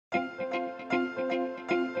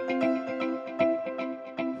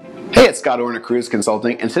Hey, it's Scott Orn at Kruze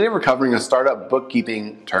Consulting, and today we're covering a startup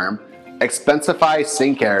bookkeeping term, Expensify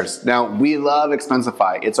sync errors. Now, we love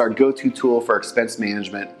Expensify. It's our go-to tool for expense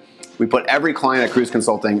management. We put every client at Kruze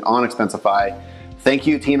Consulting on Expensify. Thank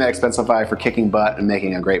you, team at Expensify, for kicking butt and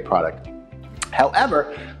making a great product.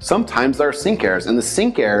 However, sometimes there are sync errors, and the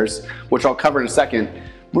sync errors, which I'll cover in a second,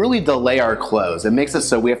 really delay our close. It makes it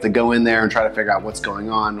so we have to go in there and try to figure out what's going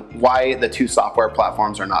on, why the two software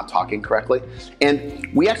platforms are not talking correctly. And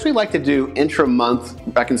we actually like to do intra-month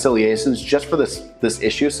reconciliations just for this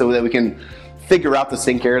issue so that we can figure out the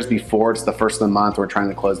sync errors before it's the first of the month we're trying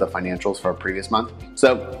to close the financials for a previous month.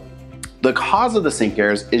 So the cause of the sync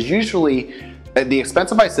errors is usually the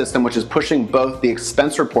Expensify system, which is pushing both the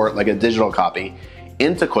expense report, like a digital copy,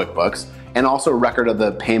 into QuickBooks, and also a record of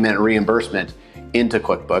the payment reimbursement into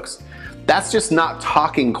QuickBooks. That's just not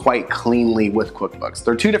talking quite cleanly with QuickBooks.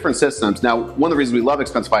 They're two different systems. Now, one of the reasons we love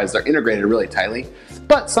Expensify is they're integrated really tightly,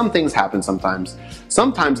 but some things happen sometimes.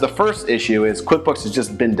 Sometimes the first issue is QuickBooks has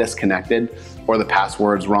just been disconnected or the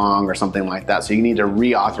password's wrong or something like that. So you need to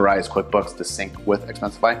reauthorize QuickBooks to sync with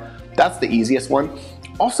Expensify. That's the easiest one.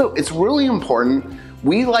 Also, it's really important.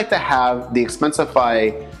 We like to have the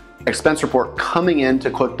Expensify expense report coming into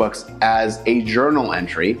QuickBooks as a journal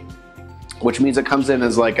entry, which means it comes in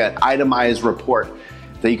as like an itemized report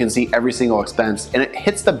that you can see every single expense, and it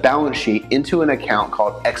hits the balance sheet into an account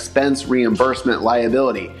called expense reimbursement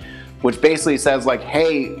liability, which basically says like,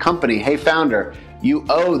 hey company, hey founder, you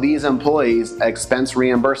owe these employees expense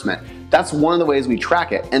reimbursement. That's one of the ways we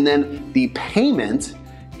track it. And then the payment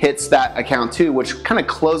hits that account too, which kind of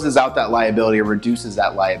closes out that liability or reduces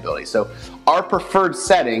that liability. So our preferred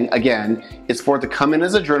setting, again, is for it to come in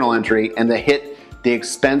as a journal entry and to hit the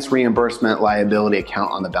expense reimbursement liability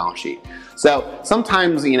account on the balance sheet. So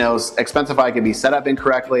sometimes, Expensify can be set up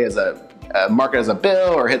incorrectly as mark it as a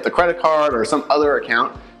bill or hit the credit card or some other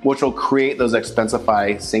account, which will create those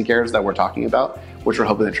Expensify sync errors that we're talking about, which we're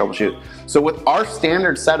hoping to troubleshoot. So with our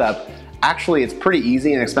standard setup, actually it's pretty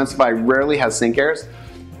easy, and Expensify rarely has sync errors.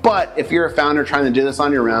 But if you're a founder trying to do this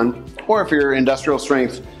on your own, or if you're an industrial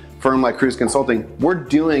strength firm like Kruze Consulting, we're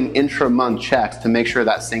doing intra-month checks to make sure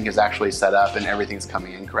that sync is actually set up and everything's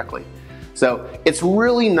coming in correctly. So it's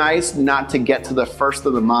really nice not to get to the first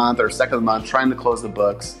of the month or second of the month trying to close the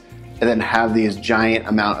books and then have these giant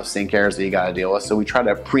amount of sync errors that you gotta deal with. So we try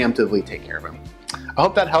to preemptively take care of them. I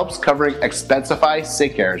hope that helps covering Expensify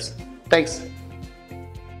sync errors. Thanks.